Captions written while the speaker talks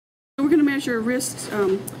We're going to measure wrist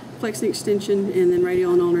flexion extension and then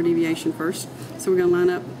radial and ulnar deviation first. So we're going to line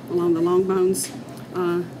up along the long bones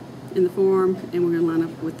in the forearm, and we're going to line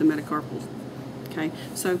up with the metacarpal. Okay,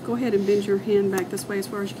 so go ahead and bend your hand back this way as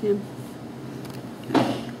far as you can.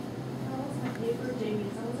 Okay.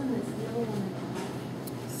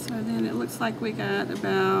 So then it looks like we got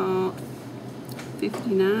about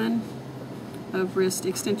 59 of wrist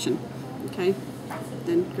extension. Okay,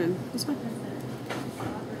 then go this way.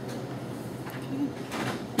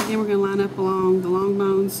 Again, we're going to line up along the long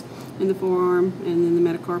bones in the forearm and then the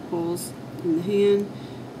metacarpals in the hand,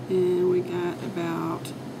 and we got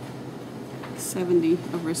about 70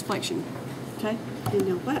 of wrist flexion. Okay, and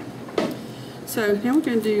now flat. So now we're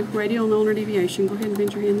going to do radial and ulnar deviation. Go ahead and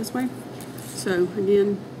bend your hand this way. So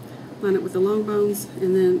again, line up with the long bones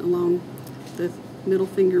and then along the middle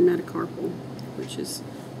finger metacarpal, which is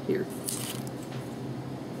here.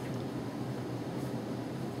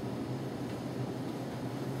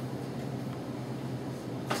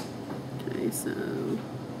 So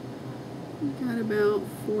we've got about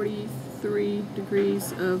 43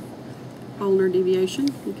 degrees of ulnar deviation.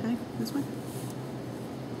 Okay, this way.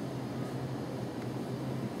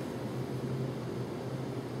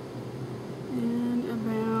 And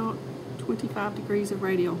about 25 degrees of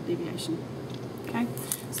radial deviation. Okay,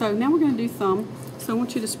 so now we're going to do thumb. So I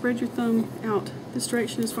want you to spread your thumb out this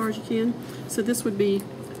direction as far as you can. So this would be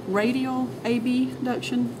radial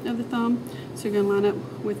abduction of the thumb. So you're going to line up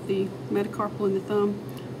with the metacarpal in the thumb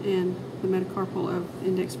and the metacarpal of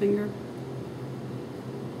index finger,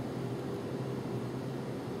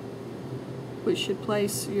 which should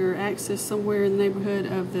place your axis somewhere in the neighborhood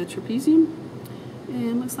of the trapezium.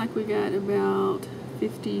 And looks like we got about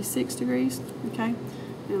 56 degrees. Okay,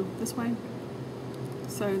 now this way.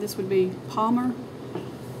 So this would be palmar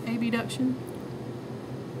abduction.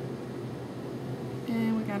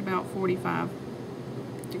 And we got about 45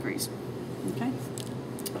 degrees. Okay.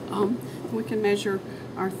 We can measure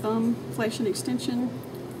our thumb flexion extension.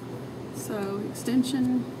 So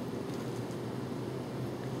extension,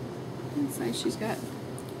 let's say she's got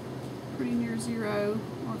pretty near 0,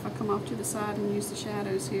 or if I come off to the side and use the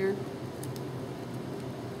shadows here.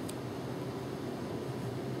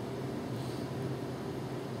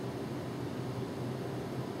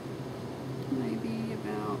 Maybe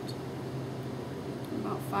about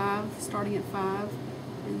 5, starting at 5,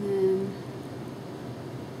 and then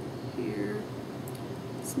here,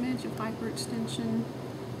 smidge of hyperextension.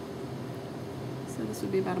 So this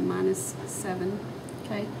would be about a -7.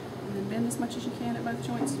 Okay, and then bend as much as you can at both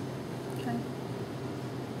joints. Okay.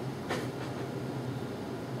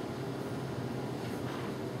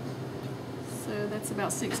 So that's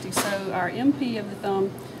about 60. So our MP of the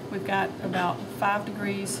thumb, we've got about 5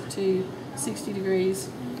 degrees to 60 degrees.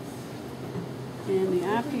 And the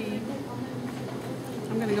IP,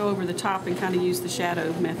 I'm going to go over the top and kind of use the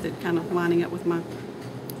shadow method, kind of lining up with my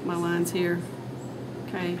lines here.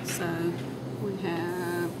 Okay, so we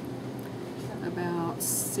have about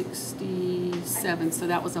 67. So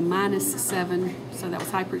that was a -7. So that was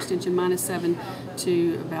hyperextension, -7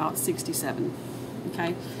 to about 67.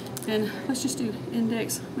 Okay, then let's just do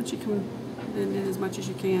index. Let you come bend in as much as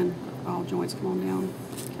you can. All joints come on down.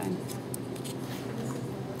 Okay.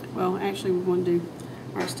 Well, actually, we want to do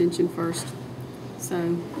our extension first.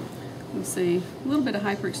 So, let's see, a little bit of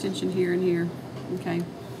hyperextension here and here. Okay.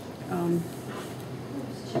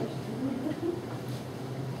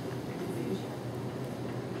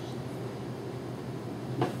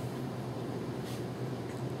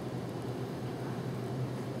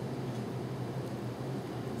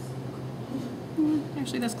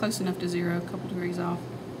 Actually, that's close enough to 0, a couple degrees off.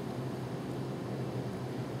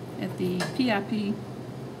 At the PIP,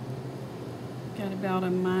 got about a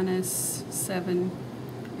 -7,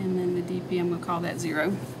 and then the DP, I'm going to call that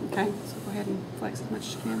 0. Okay, so go ahead and flex as much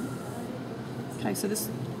as you can. Okay, so this,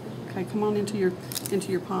 okay, come on into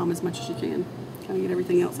your palm as much as you can. Kind of get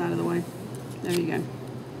everything else out of the way. There you go.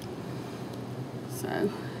 So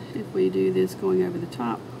if we do this going over the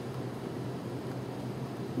top,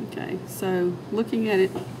 okay, so looking at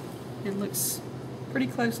it, it looks pretty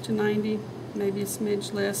close to 90, maybe a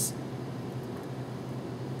smidge less.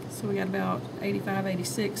 So we got about 85,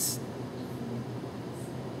 86.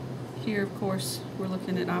 Here, of course, we're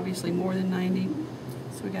looking at obviously more than 90.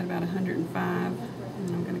 So we got about 105. And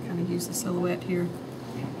I'm going to kind of use the silhouette here.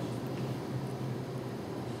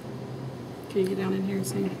 Can you get down in here and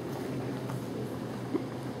see?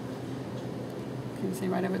 Can you see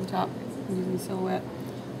right over the top? I'm using the silhouette.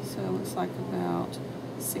 So it looks like about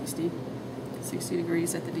 60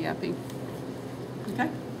 degrees at the DIP. Okay?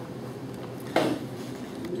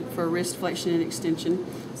 for wrist flexion and extension.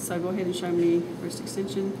 So go ahead and show me wrist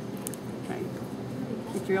extension. Okay.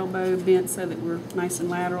 Keep your elbow bent so that we're nice and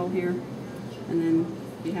lateral here. And then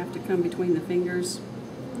you have to come between the fingers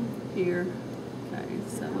here. Okay,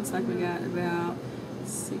 so it looks like we got about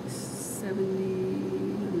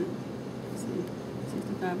 670,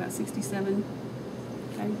 65, about 67.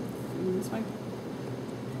 Okay, and this way.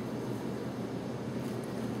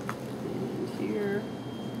 And here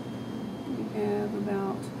we have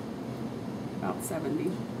about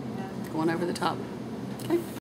 70 going over the top. Okay.